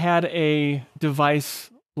 I've never had a device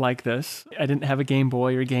like this. I didn't have a Game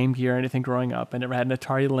Boy or Game Gear or anything growing up. I never had an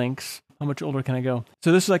Atari Lynx. How much older can I go?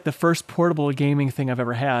 So this is the first portable gaming thing I've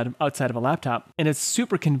ever had outside of a laptop, and it's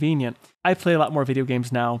super convenient. I play a lot more video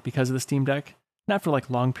games now because of the Steam Deck. Not for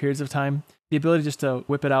long periods of time. The ability just to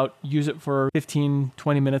whip it out, use it for 15,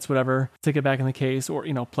 20 minutes, whatever, stick it back in the case, or,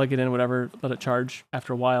 plug it in, whatever, let it charge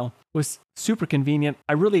after a while, was super convenient.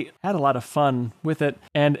 I really had a lot of fun with it.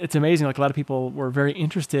 And it's amazing. A lot of people were very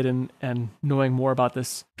interested in knowing more about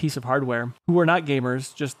this piece of hardware who were not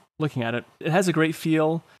gamers, just looking at it. It has a great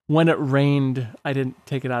feel. When it rained, I didn't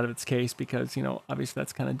take it out of its case because, obviously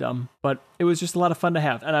that's kind of dumb. But it was just a lot of fun to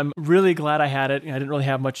have. And I'm really glad I had it. I didn't really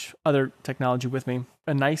have much other technology with me.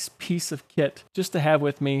 A nice piece of kit just to have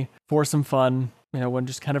with me for some fun, when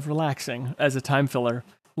just kind of relaxing as a time filler.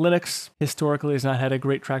 Linux historically has not had a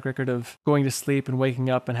great track record of going to sleep and waking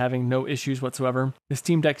up and having no issues whatsoever. The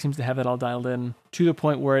Steam Deck seems to have that all dialed in to the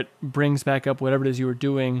point where it brings back up whatever it is you were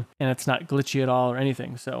doing and it's not glitchy at all or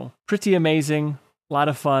anything. So pretty amazing, a lot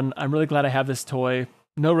of fun. I'm really glad I have this toy.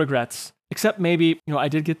 No regrets. Except maybe, I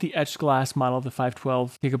did get the etched glass model of the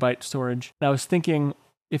 512 gigabyte storage. And I was thinking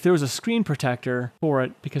if there was a screen protector for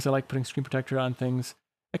it, because I like putting screen protector on things,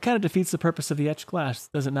 it kind of defeats the purpose of the etched glass,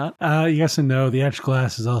 does it not? Yes and no. The etched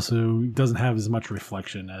glass doesn't have as much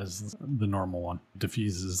reflection as the normal one. It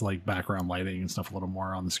diffuses background lighting and stuff a little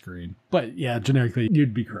more on the screen. But yeah, generically,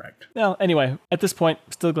 you'd be correct. Well, anyway, at this point,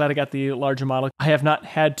 still glad I got the larger model. I have not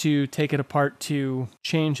had to take it apart to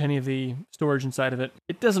change any of the storage inside of it.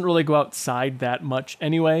 It doesn't really go outside that much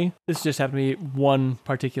anyway. This just happened to be one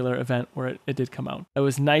particular event where it did come out. It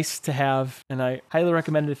was nice to have, and I highly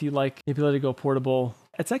recommend it if you like the ability to go portable.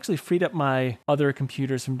 It's actually freed up my other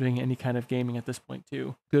computers from doing any kind of gaming at this point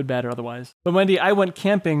too. Good, bad, or otherwise. But Wendy, I went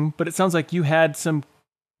camping, but it sounds like you had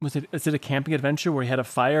is it a camping adventure where you had a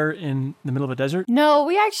fire in the middle of a desert? No,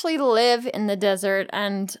 we actually live in the desert,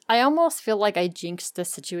 and I almost feel like I jinxed the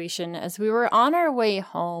situation. As we were on our way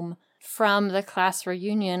home from the class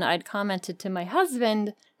reunion, I'd commented to my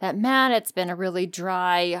husband that, man, it's been a really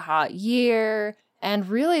dry, hot year, and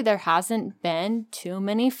really there hasn't been too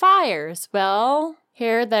many fires. Well,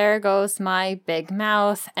 there goes my big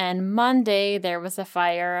mouth, and Monday there was a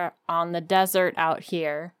fire on the desert out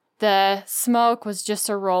here. The smoke was just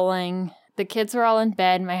a-rolling, The kids were all in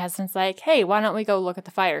bed. My husband's like, hey, why don't we go look at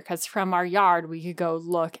the fire? Because from our yard, we could go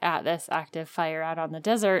look at this active fire out on the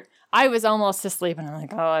desert. I was almost asleep and I'm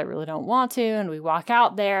like, oh, I really don't want to. And we walk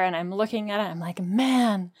out there and I'm looking at it. I'm like,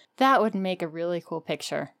 man, that would make a really cool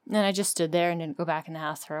picture. And I just stood there and didn't go back in the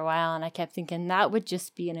house for a while. And I kept thinking that would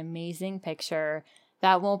just be an amazing picture.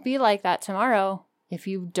 That won't be like that tomorrow. If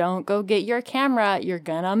you don't go get your camera, you're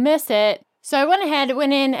gonna miss it. So I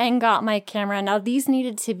went in and got my camera. Now these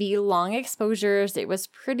needed to be long exposures. It was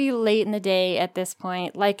pretty late in the day at this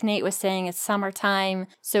point. Like Nate was saying, it's summertime,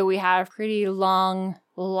 so we have pretty long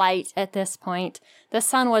light at this point. The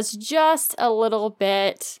sun was just a little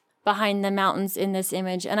bit behind the mountains in this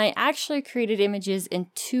image, and I actually created images in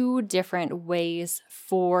 2 different ways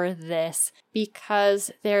for this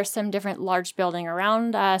because there's some different large building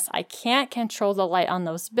around us. I can't control the light on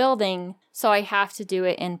those buildings, so I have to do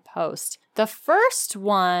it in post. The first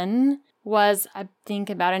one was, I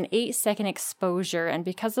think, about an 8-second exposure, and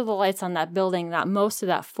because of the lights on that building, that most of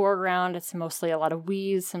that foreground, it's mostly a lot of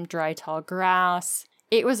weeds, some dry tall grass,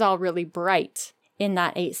 it was all really bright in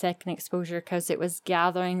that 8-second exposure because it was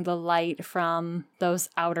gathering the light from those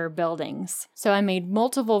outer buildings. So I made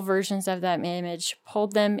multiple versions of that image,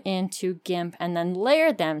 pulled them into GIMP, and then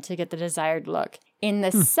layered them to get the desired look. In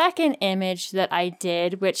the second image that I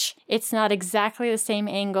did, which it's not exactly the same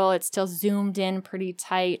angle, it's still zoomed in pretty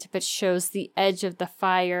tight, but shows the edge of the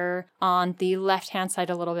fire on the left-hand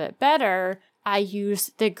side a little bit better, I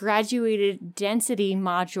used the graduated density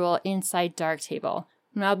module inside Darktable.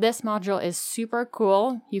 Now this module is super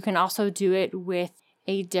cool. You can also do it with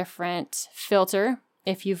a different filter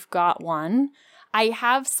if you've got one. I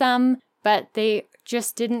have some, but they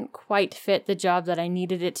just didn't quite fit the job that I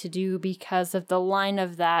needed it to do because of the line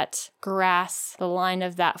of that grass. The line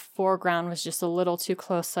of that foreground was just a little too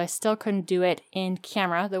close, so I still couldn't do it in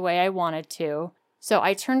camera the way I wanted to. So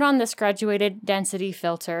I turned on this graduated density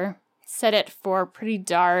filter, set it for pretty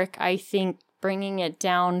dark, I think bringing it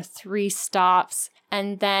down 3 stops,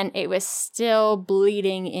 and then it was still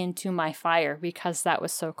bleeding into my fire because that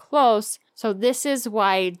was so close. So this is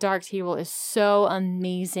why Darktable is so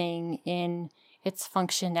amazing in its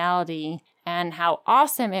functionality and how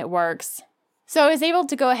awesome it works. So I was able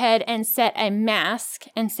to go ahead and set a mask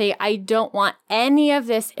and say, I don't want any of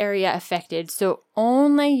this area affected, so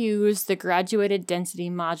only use the graduated density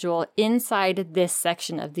module inside this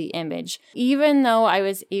section of the image. Even though I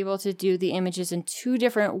was able to do the images in 2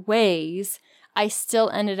 different ways, I still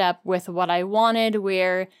ended up with what I wanted,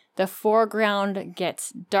 where the foreground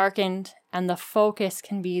gets darkened and the focus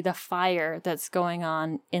can be the fire that's going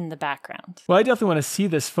on in the background. Well, I definitely want to see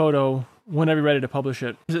this photo whenever you're ready to publish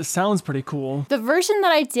it, because it sounds pretty cool. The version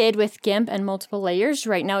that I did with GIMP and multiple layers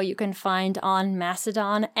right now you can find on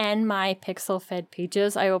Mastodon and my Pixelfed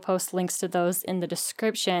pages. I will post links to those in the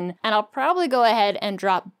description, and I'll probably go ahead and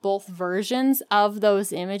drop both versions of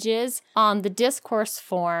those images on the discourse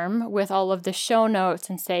form with all of the show notes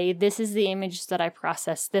and say, this is the image that I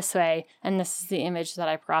processed this way, and this is the image that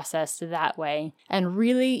I processed that way. And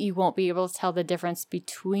really, you won't be able to tell the difference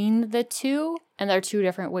between the 2. And there are 2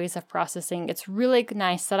 different ways of processing. It's really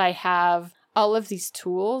nice that I have all of these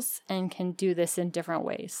tools and can do this in different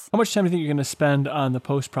ways. How much time do you think you're going to spend on the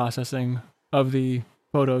post-processing of the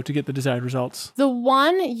photo to get the desired results? The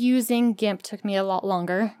one using GIMP took me a lot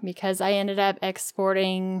longer because I ended up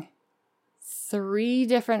exporting 3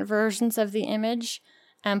 different versions of the image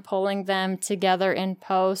and pulling them together in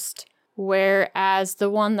post. Whereas the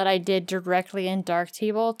one that I did directly in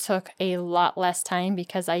Darktable took a lot less time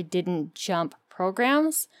because I didn't jump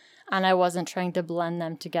programs and I wasn't trying to blend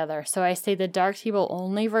them together. So I say the Darktable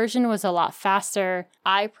only version was a lot faster.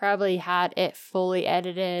 I probably had it fully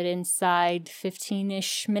edited inside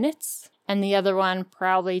 15-ish minutes. And the other one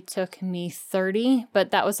probably took me 30,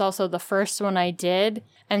 but that was also the first one I did.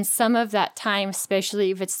 And some of that time,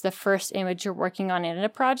 especially if it's the first image you're working on in a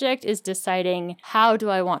project, is deciding how do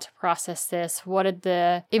I want to process this? What did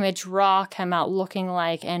the image raw come out looking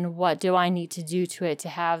like? And what do I need to do to it to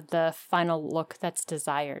have the final look that's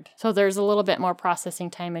desired? So there's a little bit more processing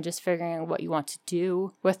time and just figuring out what you want to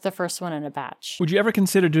do with the first one in a batch. Would you ever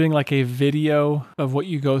consider doing like a video of what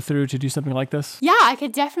you go through to do something like this? Yeah, I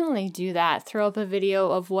could definitely do that. Throw up a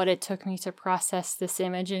video of what it took me to process this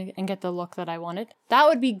image and get the look that I wanted. That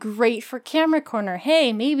would be great for Camera Corner.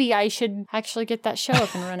 Hey, maybe I should actually get that show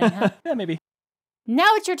up and running, huh? Yeah, maybe.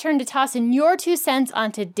 Now it's your turn to toss in your 2 cents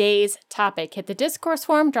on today's topic. Hit the discourse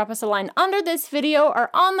form, drop us a line under this video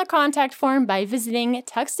or on the contact form by visiting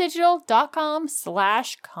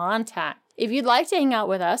tuxdigital.com/contact. If you'd like to hang out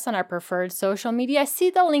with us on our preferred social media, see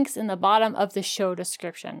the links in the bottom of the show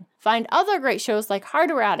description. Find other great shows like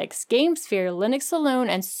Hardware Addicts, GameSphere, Linux Saloon,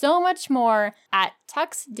 and so much more at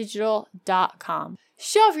tuxdigital.com.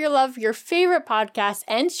 Show off your love for your favorite podcasts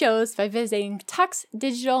and shows by visiting Tux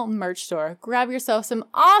Digital merch store. Grab yourself some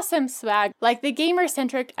awesome swag like the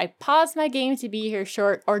gamer-centric I Paused My Game to Be Here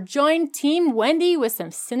shirt, or join Team Wendy with some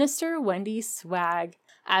Sinister Wendy swag.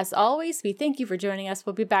 As always, we thank you for joining us.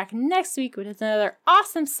 We'll be back next week with another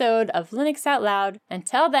awesome episode of Linux Out Loud.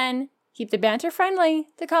 Until then, keep the banter friendly,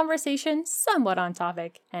 the conversation somewhat on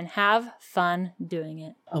topic, and have fun doing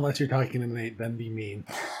it. Unless you're talking to Nate, then be mean.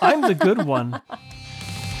 I'm the good one.